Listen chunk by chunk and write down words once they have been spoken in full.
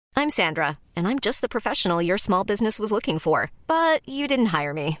I'm Sandra, and I'm just the professional your small business was looking for. But you didn't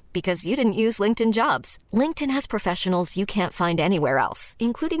hire me because you didn't use LinkedIn Jobs. LinkedIn has professionals you can't find anywhere else,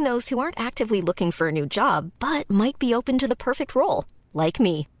 including those who aren't actively looking for a new job, but might be open to the perfect role, like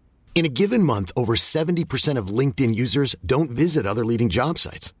me. In a given month, over 70% of LinkedIn users don't visit other leading job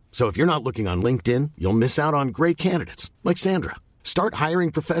sites. So if you're not looking on LinkedIn, you'll miss out on great candidates like Sandra. Start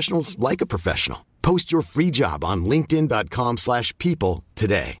hiring professionals like a professional. Post your free job on linkedin.com/people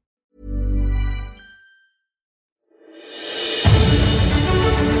today.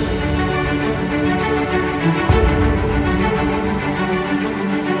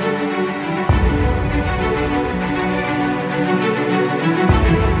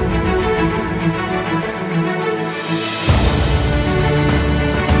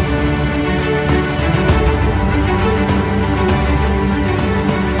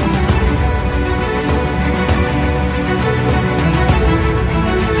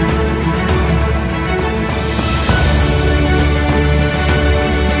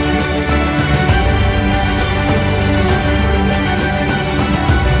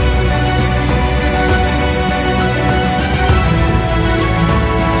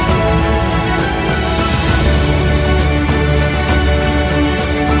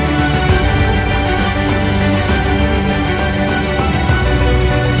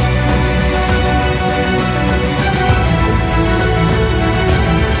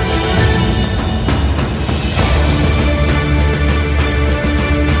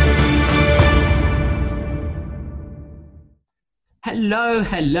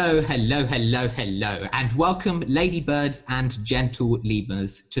 Hello, and welcome, ladybirds and gentle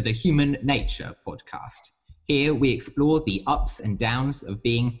lemurs, to the Human Nature podcast. Here we explore the ups and downs of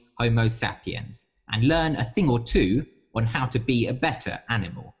being Homo sapiens and learn a thing or two on how to be a better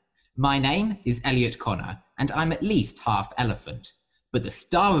animal. My name is Elliot Connor, and I'm at least half elephant. But the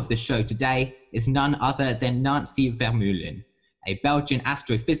star of the show today is none other than Nancy Vermeulen, a Belgian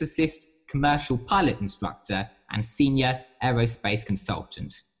astrophysicist, commercial pilot instructor, and senior aerospace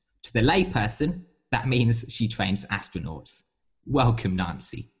consultant. To the layperson, that means she trains astronauts. Welcome,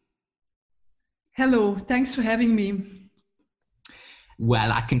 Nancy. Hello, thanks for having me.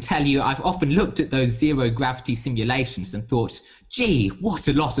 Well, I can tell you I've often looked at those zero-gravity simulations and thought, gee, what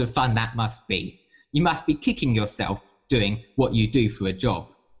a lot of fun that must be. You must be kicking yourself doing what you do for a job.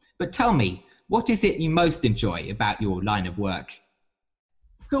 But tell me, what is it you most enjoy about your line of work?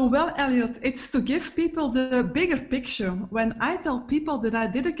 So, well, Elliot, it's to give people the bigger picture. When I tell people that I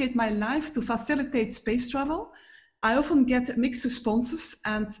dedicate my life to facilitate space travel, I often get mixed responses,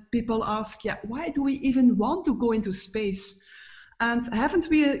 and people ask, why do we even want to go into space? And haven't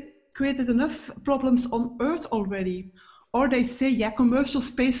we created enough problems on Earth already? Or they say, commercial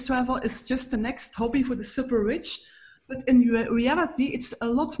space travel is just the next hobby for the super rich. But in reality, it's a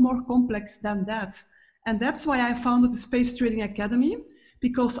lot more complex than that. And that's why I founded the Space Training Academy,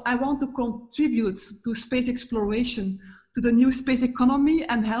 because I want to contribute to space exploration, to the new space economy,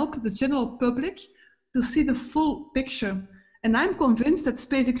 and help the general public to see the full picture. And I'm convinced that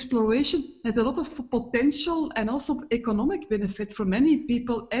space exploration has a lot of potential and also economic benefit for many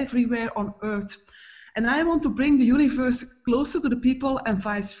people everywhere on Earth. And I want to bring the universe closer to the people and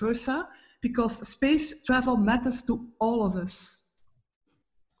vice versa, because space travel matters to all of us.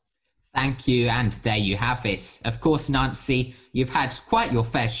 Thank you, and there you have it. Of course, Nancy, you've had quite your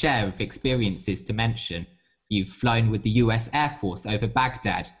fair share of experiences to mention. You've flown with the US Air Force over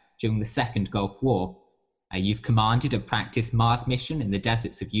Baghdad during the Second Gulf War. You've commanded a practice Mars mission in the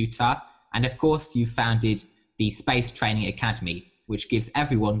deserts of Utah. And of course, you've founded the Space Training Academy, which gives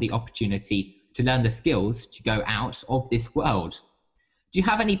everyone the opportunity to learn the skills to go out of this world. Do you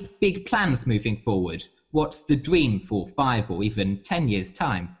have any big plans moving forward? What's the dream for 5 or even 10 years'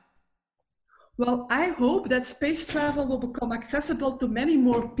 time? Well, I hope that space travel will become accessible to many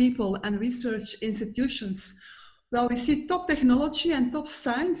more people and research institutions. Well, we see top technology and top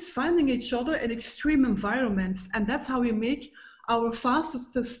science finding each other in extreme environments, and that's how we make our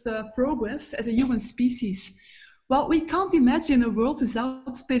fastest progress as a human species. Well, we can't imagine a world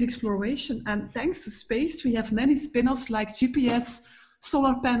without space exploration, and thanks to space, we have many spin-offs like GPS,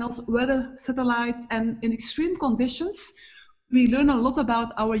 solar panels, weather satellites, and in extreme conditions, we learn a lot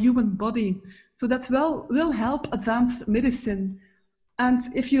about our human body. So that will help advance medicine. And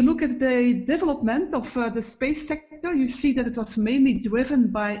if you look at the development of the space sector, you see that it was mainly driven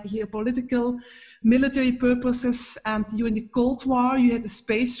by geopolitical, military purposes. And during the Cold War, you had a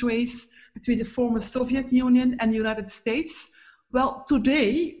space race between the former Soviet Union and the United States. Well,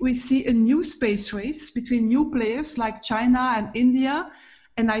 today we see a new space race between new players like China and India.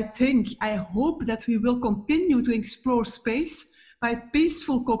 And I hope that we will continue to explore space by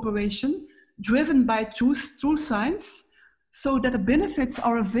peaceful cooperation, driven by true science, so that the benefits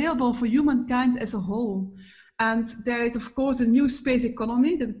are available for humankind as a whole. And there is, of course, a new space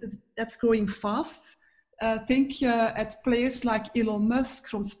economy that's growing fast. Think at players like Elon Musk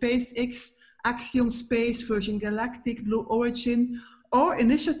from SpaceX, Axiom Space, Virgin Galactic, Blue Origin, or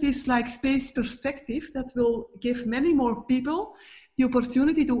initiatives like Space Perspective that will give many more people the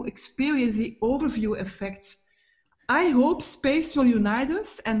opportunity to experience the overview effect. I hope space will unite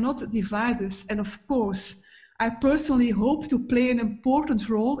us and not divide us. And of course, I personally hope to play an important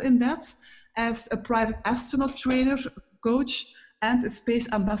role in that as a private astronaut trainer, coach, and a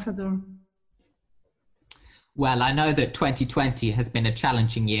space ambassador. Well, I know that 2020 has been a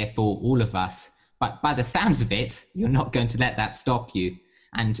challenging year for all of us, but by the sounds of it, you're not going to let that stop you.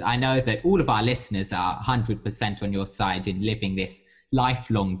 And I know that all of our listeners are 100% on your side in living this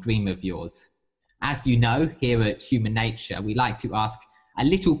lifelong dream of yours. As you know, here at Human Nature, we like to ask a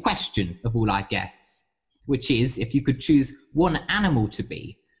little question of all our guests, which is, if you could choose one animal to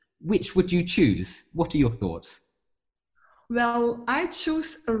be, which would you choose? What are your thoughts? Well, I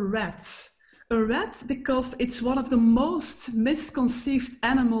choose a rat. A rat because it's one of the most misconceived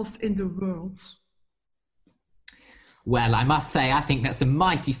animals in the world. Well, I must say, I think that's a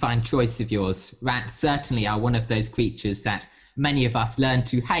mighty fine choice of yours. Rats certainly are one of those creatures that many of us learn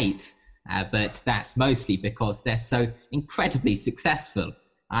to hate, but that's mostly because they're so incredibly successful.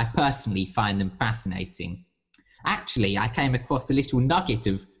 I personally find them fascinating. Actually, I came across a little nugget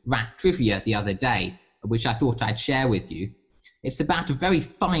of rat trivia the other day, which I thought I'd share with you. It's about a very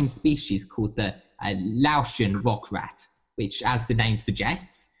fine species called the Laotian rock rat, which, as the name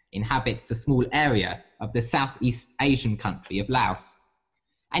suggests, inhabits a small area of the Southeast Asian country of Laos.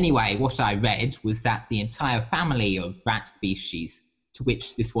 Anyway, what I read was that the entire family of rat species to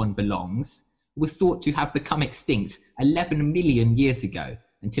which this one belongs was thought to have become extinct 11 million years ago,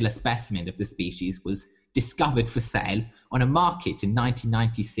 until a specimen of the species was discovered for sale on a market in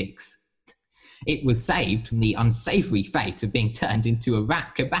 1996. It was saved from the unsavory fate of being turned into a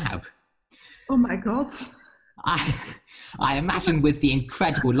rat kebab. Oh my God. I imagine with the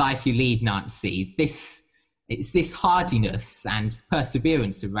incredible life you lead, Nancy, it's this hardiness and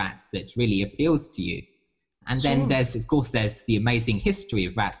perseverance of rats that really appeals to you. And then there's the amazing history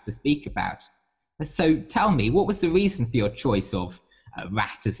of rats to speak about. So tell me, what was the reason for your choice of a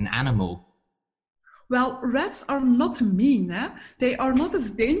rat as an animal? Well, rats are not mean. They are not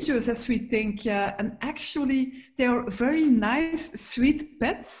as dangerous as we think. And actually, they are very nice, sweet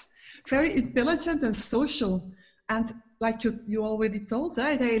pets, very intelligent and social. And like you already told,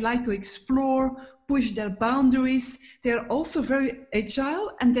 they like to explore, push their boundaries. They're also very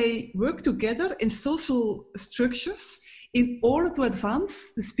agile and they work together in social structures in order to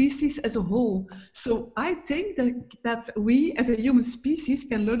advance the species as a whole. So I think that we as a human species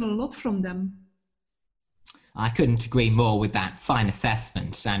can learn a lot from them. I couldn't agree more with that fine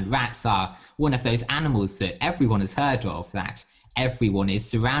assessment, and rats are one of those animals that everyone has heard of, that everyone is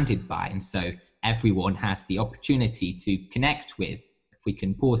surrounded by, and so everyone has the opportunity to connect with if we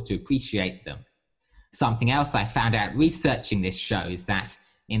can pause to appreciate them. Something else I found out researching this show is that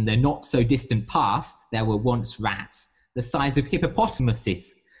in the not so distant past, there were once rats the size of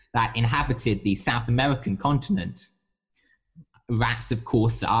hippopotamuses that inhabited the South American continent. Rats, of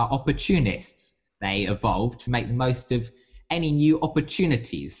course, are opportunists. They evolved to make the most of any new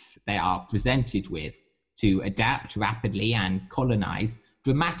opportunities they are presented with to adapt rapidly and colonize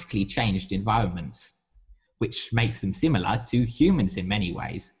dramatically changed environments, which makes them similar to humans in many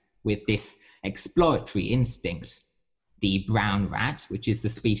ways, with this exploratory instinct. The brown rat, which is the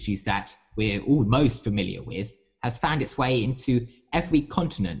species that we're all most familiar with, has found its way into every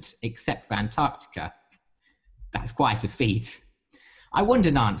continent except for Antarctica. That's quite a feat. I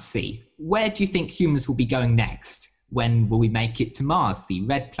wonder, Nancy, where do you think humans will be going next? When will we make it to Mars, the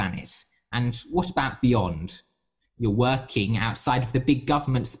red planet? And what about beyond? You're working outside of the big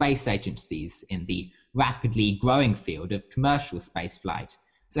government space agencies in the rapidly growing field of commercial spaceflight.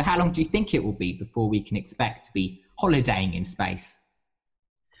 So how long do you think it will be before we can expect to be holidaying in space?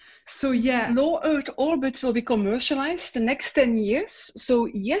 So yeah, low Earth orbit will be commercialized the next 10 years. So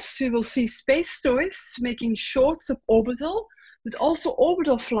yes, we will see space tourists making short suborbital, but also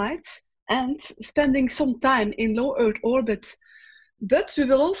orbital flights and spending some time in low Earth orbit. But we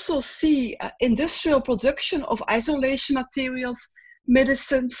will also see industrial production of isolation materials,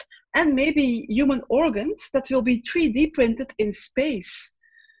 medicines, and maybe human organs that will be 3D printed in space.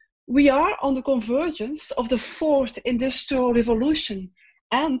 We are on the convergence of the fourth industrial revolution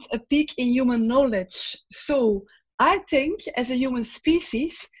and a peak in human knowledge. So I think as a human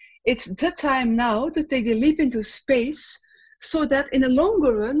species, it's the time now to take the leap into space so that in the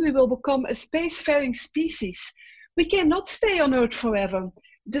longer run we will become a spacefaring species. We cannot stay on Earth forever.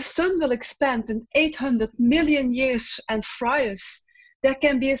 The sun will expand in 800 million years and fry us. There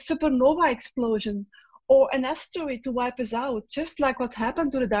can be a supernova explosion or an asteroid to wipe us out, just like what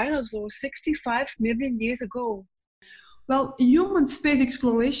happened to the dinosaurs 65 million years ago. Well, human space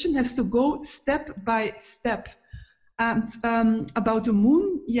exploration has to go step by step. And about the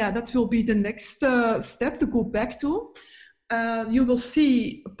moon, that will be the next step to go back to. You will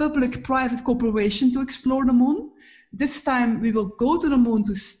see public-private cooperation to explore the moon. This time we will go to the moon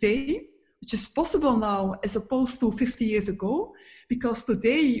to stay, which is possible now as opposed to 50 years ago, because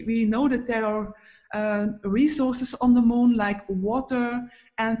today we know that there are resources on the moon like water,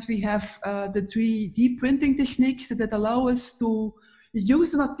 and we have the 3D printing techniques that allow us to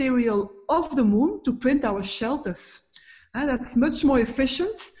use the material of the moon to print our shelters. That's much more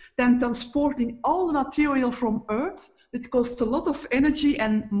efficient than transporting all the material from Earth. It costs a lot of energy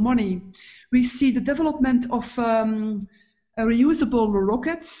and money. We see the development of reusable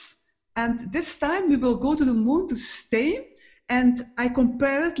rockets, and this time we will go to the moon to stay, and I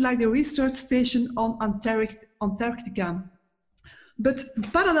compare it like the research station on Antarctica. But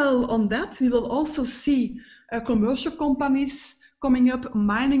parallel on that, we will also see commercial companies coming up,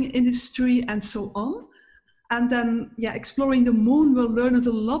 mining industry, and so on. And then, exploring the moon will learn us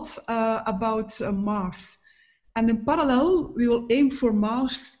a lot about Mars. And in parallel, we will aim for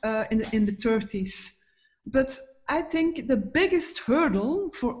Mars in the 30s. But I think the biggest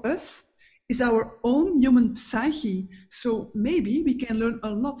hurdle for us is our own human psyche. So maybe we can learn a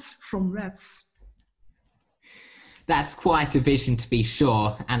lot from rats. That's quite a vision, to be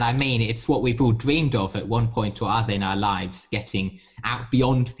sure. And I mean, it's what we've all dreamed of at one point or other in our lives, getting out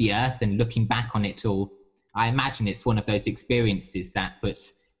beyond the Earth and looking back on it all. I imagine it's one of those experiences that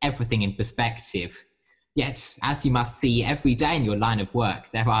puts everything in perspective. Yet, as you must see every day in your line of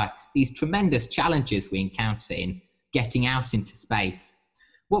work, there are these tremendous challenges we encounter in getting out into space.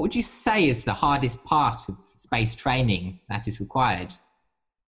 What would you say is the hardest part of space training that is required?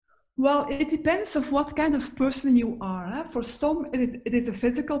 Well, it depends on what kind of person you are. For some, it is a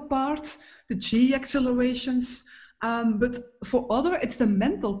physical part, the G accelerations, but for others, it's the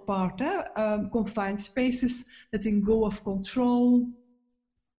mental part, confined spaces, letting go of control.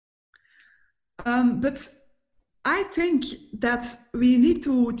 But I think that we need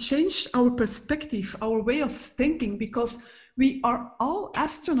to change our perspective, our way of thinking, because we are all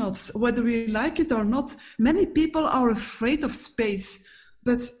astronauts, whether we like it or not. Many people are afraid of space,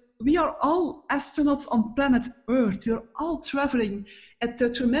 but we are all astronauts on planet Earth. We are all traveling at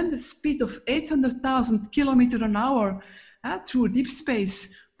the tremendous speed of 800,000 kilometers an hour through deep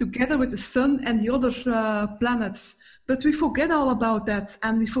space, together with the sun and the other planets. But we forget all about that,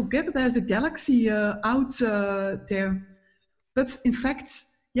 and we forget that there's a galaxy out there. But in fact,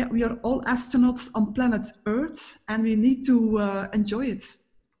 we are all astronauts on planet Earth, and we need to enjoy it.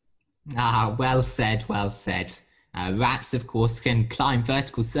 Well said, well said. Rats, of course, can climb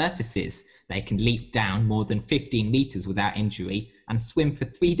vertical surfaces. They can leap down more than 15 meters without injury and swim for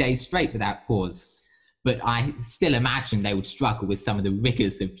 3 days straight without pause. But I still imagine they would struggle with some of the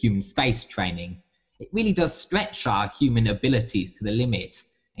rigors of human space training. It really does stretch our human abilities to the limit,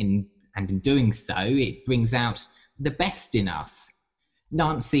 and in doing so, it brings out the best in us.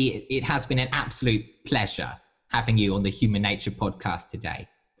 Nancy, it has been an absolute pleasure having you on the Human Nature podcast today.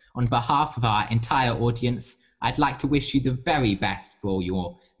 On behalf of our entire audience, I'd like to wish you the very best for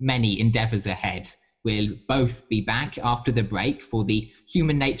your many endeavours ahead. We'll both be back after the break for the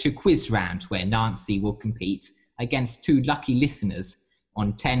Human Nature quiz round, where Nancy will compete against 2 lucky listeners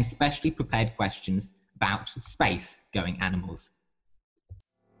on 10 specially prepared questions about space-going animals.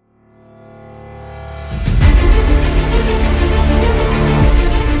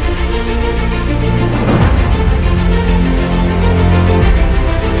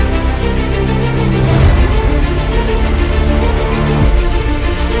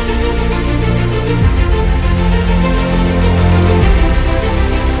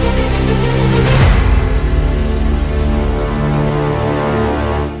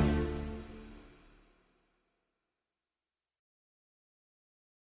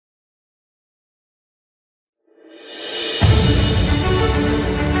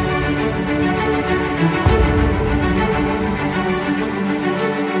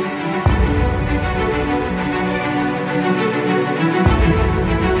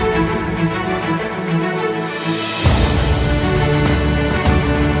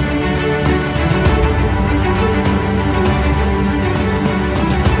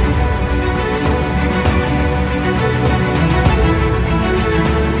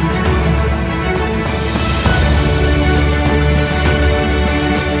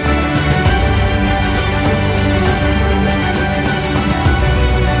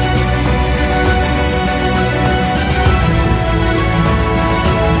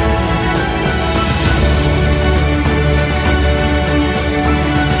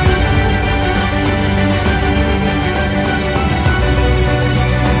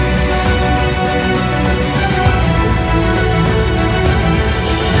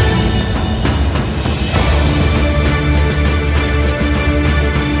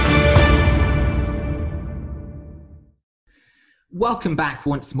 Welcome back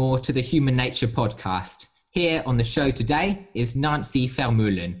once more to the Human Nature podcast. Here on the show today is Nancy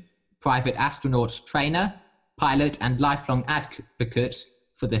Vermeulen, private astronaut trainer, pilot and lifelong advocate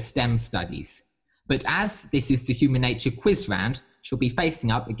for the STEM studies. But as this is the Human Nature quiz round, she'll be facing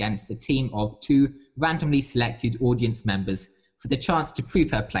up against a team of 2 randomly selected audience members for the chance to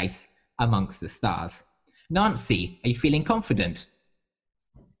prove her place amongst the stars. Nancy, are you feeling confident?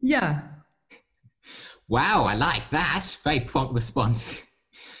 Yeah. Wow, I like that. Very prompt response.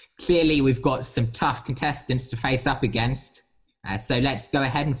 Clearly, we've got some tough contestants to face up against. So let's go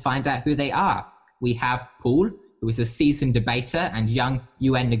ahead and find out who they are. We have Paul, who is a seasoned debater and young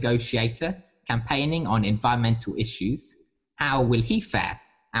UN negotiator campaigning on environmental issues. How will he fare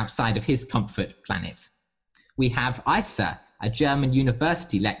outside of his comfort planet? We have Isa, a German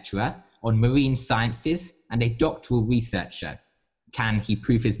university lecturer on marine sciences and a doctoral researcher. Can he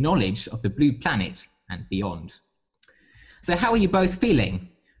prove his knowledge of the blue planet and beyond? So how are you both feeling?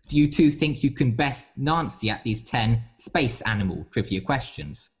 Do you two think you can best Nancy at these 10 space animal trivia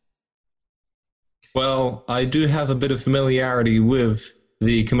questions? Well, I do have a bit of familiarity with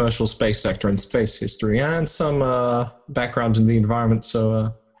the commercial space sector and space history and some background in the environment.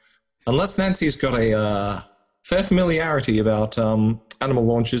 So unless Nancy's got a fair familiarity about animal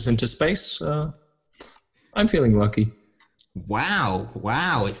launches into space, I'm feeling lucky. Wow.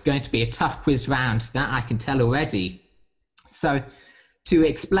 It's going to be a tough quiz round, that I can tell already. So to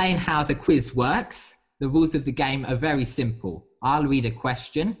explain how the quiz works, the rules of the game are very simple. I'll read a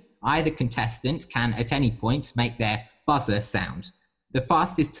question. Either contestant can at any point make their buzzer sound. The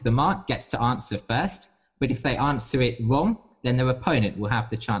fastest to the mark gets to answer first, but if they answer it wrong, then their opponent will have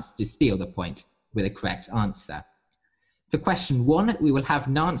the chance to steal the point with a correct answer. For question 1, we will have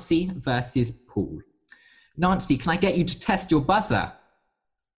Nancy versus Paul. Nancy, can I get you to test your buzzer?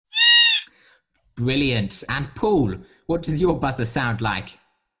 Brilliant. And Paul, what does your buzzer sound like?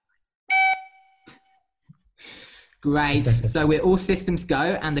 Great. So we're all systems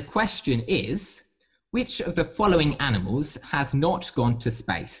go. And the question is, which of the following animals has not gone to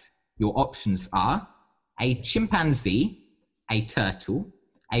space? Your options are a chimpanzee, a turtle,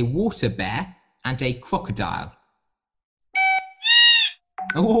 a water bear, and a crocodile.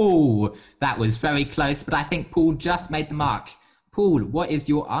 Oh, that was very close, but I think Paul just made the mark. Paul, what is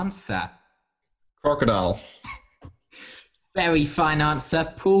your answer? Crocodile. Very fine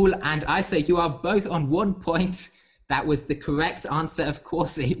answer. Paul and Isa, you are both on 1 point. That was the correct answer. Of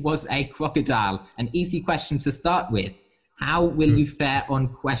course, it was a crocodile. An easy question to start with. How will you fare on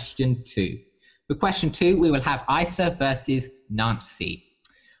question 2? For question 2, we will have Isa versus Nancy.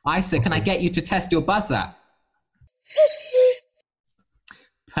 Isa, can I get you to test your buzzer?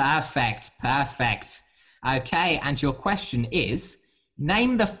 Perfect. Okay, and your question is,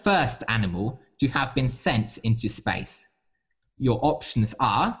 name the first animal to have been sent into space. Your options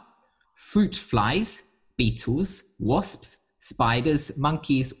are fruit flies, beetles, wasps, spiders,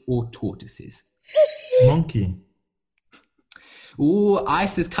 monkeys, or tortoises. Monkey. Ooh,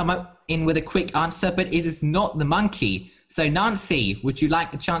 Ice has come up in with a quick answer, but it is not the monkey. So Nancy, would you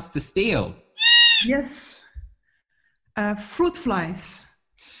like a chance to steal? Yes. Fruit flies.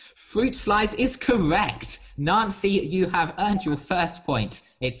 Fruit flies is correct. Nancy, you have earned your first point.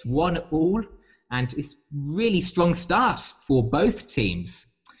 It's 1-1, and it's really strong start for both teams.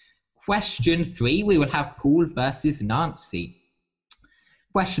 Question 3, we will have Paul versus Nancy.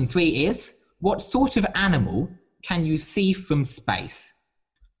 Question 3 is, what sort of animal can you see from space?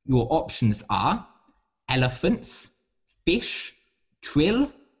 Your options are elephants, fish,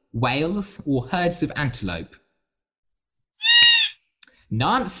 krill, whales, or herds of antelope.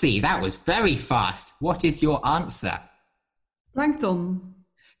 Nancy, that was very fast. What is your answer? Plankton.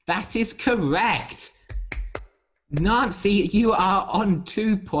 That is correct. Nancy, you are on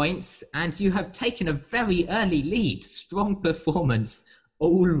 2 points and you have taken a very early lead. Strong performance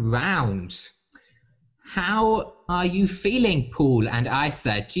all round. How are you feeling, Paul and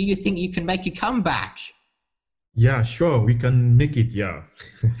Isa? Do you think you can make a comeback? Yeah, sure, we can make it, yeah.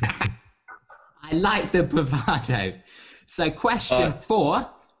 I like the bravado. So question 4,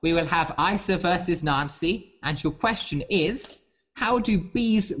 we will have Isa versus Nancy. And your question is, how do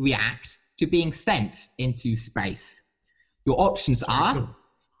bees react to being sent into space? Your options are,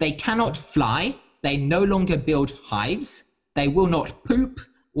 they cannot fly, they no longer build hives, they will not poop,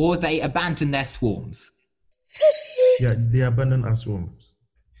 or they abandon their swarms. Yeah, they abandon our swarms.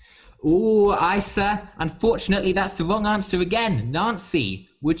 Oh, Isa, unfortunately, that's the wrong answer again. Nancy,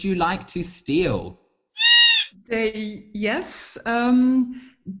 would you like to steal? Yes,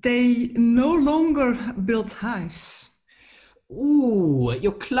 they no longer build hives. Ooh,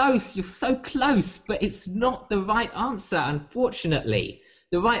 you're close. You're so close, but it's not the right answer, unfortunately.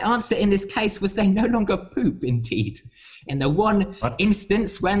 The right answer in this case was they no longer poop, indeed. In the one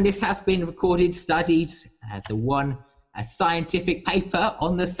instance when this has been recorded, studied, a scientific paper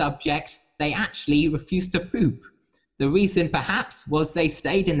on the subject, they actually refused to poop. The reason perhaps was they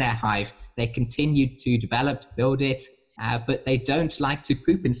stayed in their hive. They continued to develop, build it, but they don't like to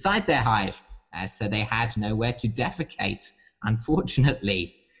poop inside their hive. So they had nowhere to defecate,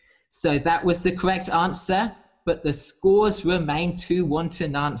 unfortunately. So that was the correct answer, but the scores remain 2-1 to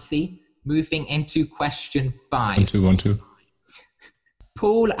Nancy, moving into question 5. 1-2.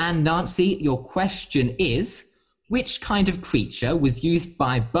 Paul and Nancy, your question is, which kind of creature was used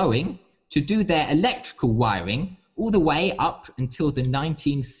by Boeing to do their electrical wiring all the way up until the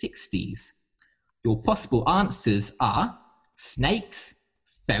 1960s? Your possible answers are snakes,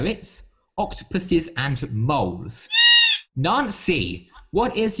 ferrets, octopuses, and moles. Nancy,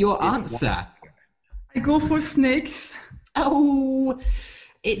 what is your answer? I go for snakes. Oh,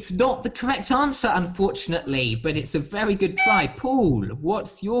 it's not the correct answer, unfortunately, but it's a very good try. Paul,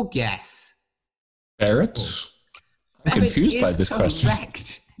 what's your guess? Ferrets? I'm confused by this question.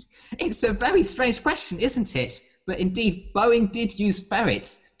 It's a very strange question, isn't it? But indeed, Boeing did use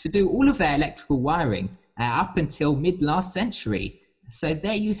ferrets to do all of their electrical wiring up until mid-last century. So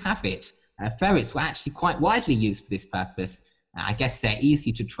there you have it. Ferrets were actually quite widely used for this purpose. I guess they're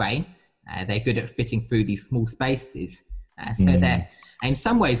easy to train. They're good at fitting through these small spaces. So they're in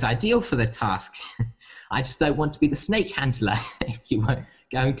some ways ideal for the task. I just don't want to be the snake handler if you were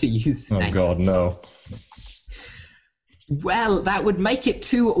going to use snakes. Oh God, no. Well, that would make it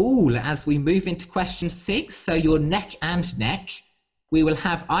 2-2 as we move into question 6. So you're neck and neck. We will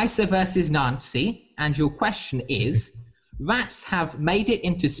have Isa versus Nancy. And your question is, rats have made it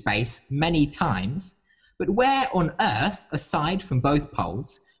into space many times, but where on Earth, aside from both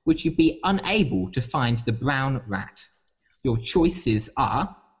poles, would you be unable to find the brown rat? Your choices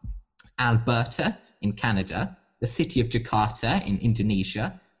are Alberta in Canada, the city of Jakarta in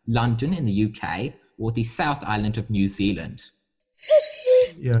Indonesia, London in the UK, or the South Island of New Zealand.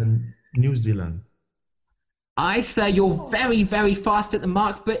 Yeah, New Zealand. Isa, you're very, very fast at the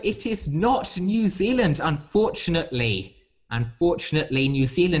mark, but it is not New Zealand, unfortunately. Unfortunately, New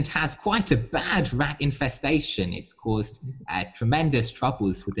Zealand has quite a bad rat infestation. It's caused tremendous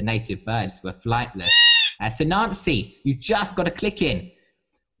troubles with the native birds who are flightless. So Nancy, you just got to click in.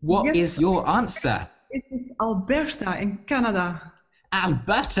 What is your answer? It is Alberta in Canada.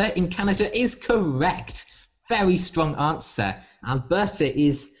 Alberta in Canada is correct. Very strong answer. Alberta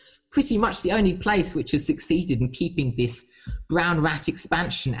is pretty much the only place which has succeeded in keeping this brown rat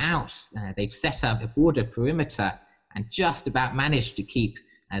expansion out. They've set up a border perimeter and just about managed to keep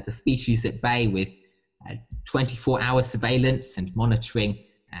the species at bay with 24-hour surveillance and monitoring.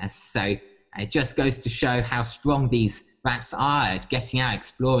 So it just goes to show how strong these rats are at getting out,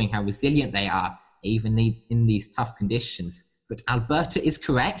 exploring, how resilient they are, even in these tough conditions. But Alberta is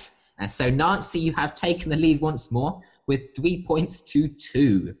correct. So Nancy, you have taken the lead once more with 3 points to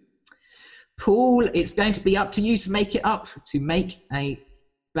 2. Paul, it's going to be up to you to make it up, to make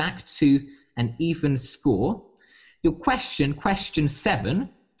back to an even score. Your question 7,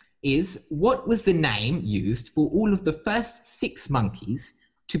 is what was the name used for all of the first 6 monkeys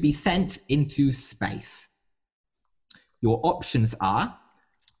to be sent into space? Your options are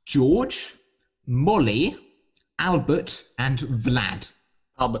George, Molly, Albert, and Vlad.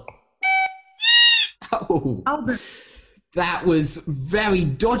 Albert. Oh, Albert. That was very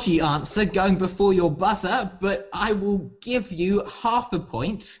dodgy answer going before your buzzer, but I will give you half a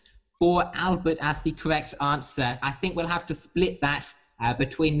point for Albert as the correct answer. I think we'll have to split that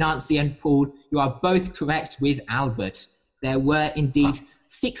between Nancy and Paul. You are both correct with Albert. There were indeed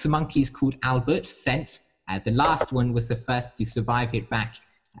 6 monkeys called Albert sent. The last one was the first to survive it back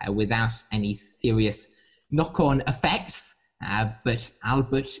without any serious knock-on effects. But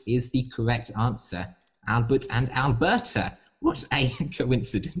Albert is the correct answer. Albert and Alberta. What a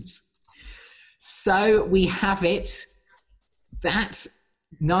coincidence. So we have it that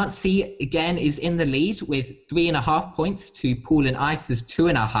Nancy again is in the lead with 3.5 points to Paul and Isa's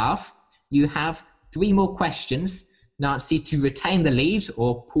 2.5. You have 3 more questions, Nancy, to retain the lead,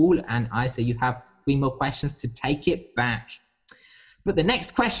 or Paul and Isa, you have 3 more questions to take it back. But the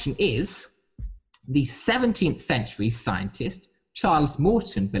next question is, the 17th century scientist Charles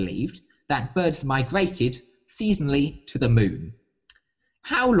Morton believed that birds migrated seasonally to the moon.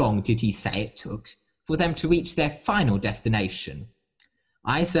 How long did he say it took for them to reach their final destination?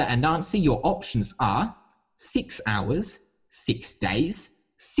 Isa and Nancy, your options are 6 hours, 6 days,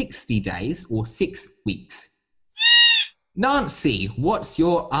 60 days, or 6 weeks. Nancy, what's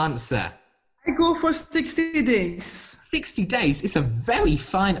your answer? I go for 60 days. 60 days is a very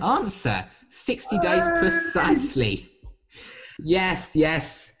fine answer. 60 days precisely. Yes.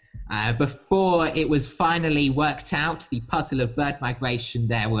 Before it was finally worked out, the puzzle of bird migration,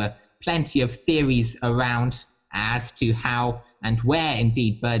 there were plenty of theories around as to how and where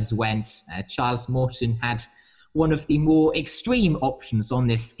indeed birds went. Charles Morton had one of the more extreme options on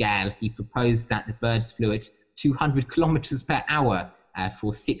this scale. He proposed that the birds flew at 200 kilometers per hour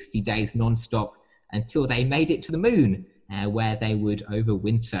for 60 days non-stop until they made it to the moon, where they would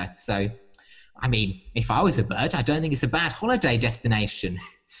overwinter. So, I mean, if I was a bird, I don't think it's a bad holiday destination,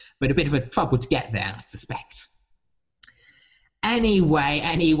 but a bit of a trouble to get there, I suspect.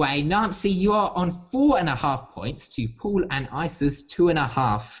 Anyway, Nancy, you are on 4.5 points to Paul and Isa's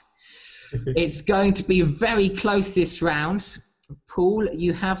 2.5. It's going to be very close this round. Paul,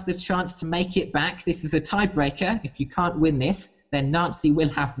 you have the chance to make it back. This is a tiebreaker. If you can't win this, then Nancy will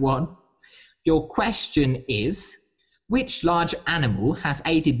have won. Your question is, which large animal has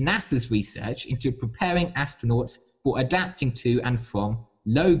aided NASA's research into preparing astronauts for adapting to and from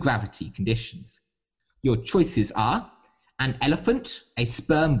low gravity conditions? Your choices are an elephant, a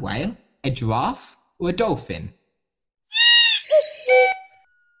sperm whale, a giraffe, or a dolphin.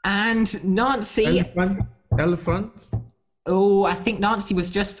 And Nancy... Elephant. Oh, I think Nancy was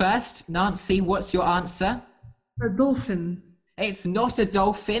just first. Nancy, what's your answer? A dolphin. It's not a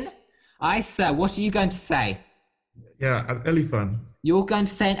dolphin. Isa, what are you going to say? Yeah, an elephant. You're going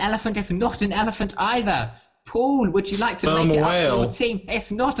to say an elephant. It's not an elephant either. Paul, would you like to make it up for your team?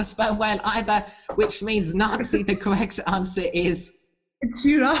 It's not a sperm whale either, which means, Nancy, the correct answer is... A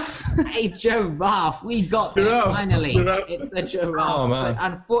giraffe. A giraffe. We got there, finally. It's a giraffe. Oh, man. But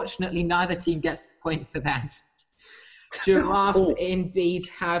unfortunately, neither team gets the point for that. Giraffes indeed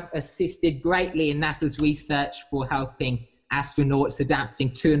have assisted greatly in NASA's research for helping astronauts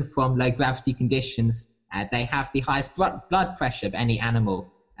adapting to and from low gravity conditions. They have the highest blood pressure of any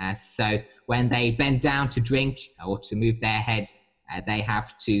animal. So when they bend down to drink or to move their heads, they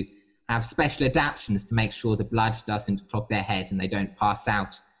have to have special adaptations to make sure the blood doesn't clog their head and they don't pass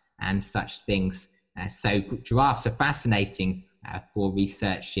out and such things. So giraffes are fascinating for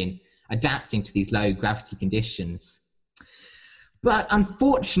research in adapting to these low gravity conditions. But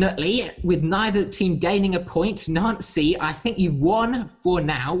unfortunately, with neither team gaining a point, Nancy, I think you've won for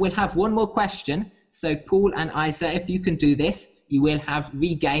now. We'll have one more question. So Paul and Isa, if you can do this, you will have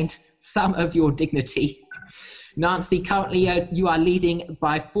regained some of your dignity. Nancy, currently you are leading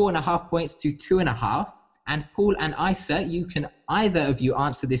by 4.5 points to 2.5. And Paul and Isa, you can either of you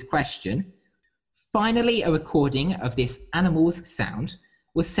answer this question. Finally, a recording of this animal's sound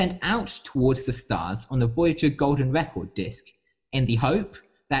was sent out towards the stars on the Voyager Golden Record disc in the hope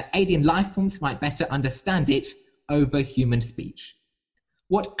that alien life forms might better understand it over human speech.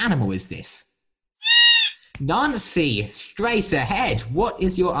 What animal is this? Nancy, straight ahead. What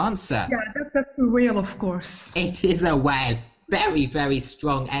is your answer? Yeah, that's a whale, of course. It is a whale. Very, very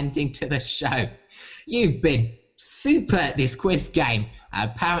strong ending to the show. You've been super at this quiz game.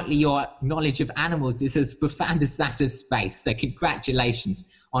 Apparently your knowledge of animals is as profound as that of space. So congratulations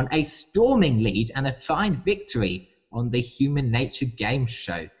on a storming lead and a fine victory on the Human Nature Game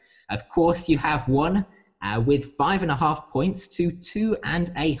Show. Of course, you have won with 5.5 points to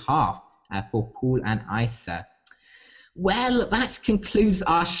 2.5 for Paul and Isa. Well, that concludes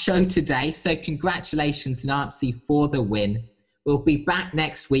our show today. So congratulations, Nancy, for the win. We'll be back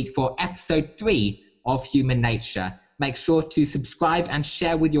next week for episode 3 of Human Nature. Make sure to subscribe and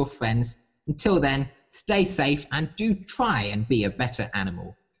share with your friends. Until then, stay safe and do try and be a better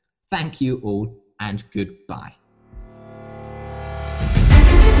animal. Thank you all and goodbye.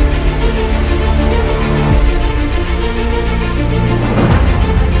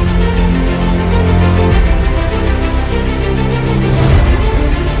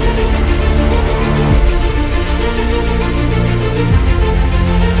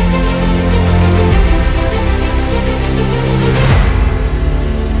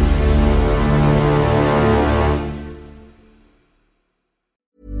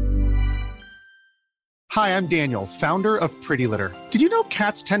 Hi, I'm Daniel, founder of Pretty Litter. Did you know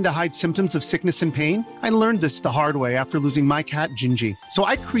cats tend to hide symptoms of sickness and pain? I learned this the hard way after losing my cat, Gingy. So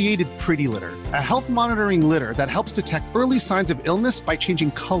I created Pretty Litter, a health monitoring litter that helps detect early signs of illness by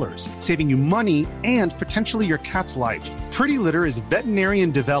changing colors, saving you money and potentially your cat's life. Pretty Litter is veterinarian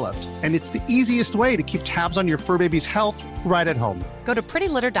developed, and it's the easiest way to keep tabs on your fur baby's health right at home. Go to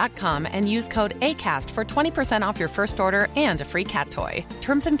prettylitter.com and use code ACAST for 20% off your first order and a free cat toy.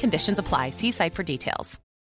 Terms and conditions apply. See site for details.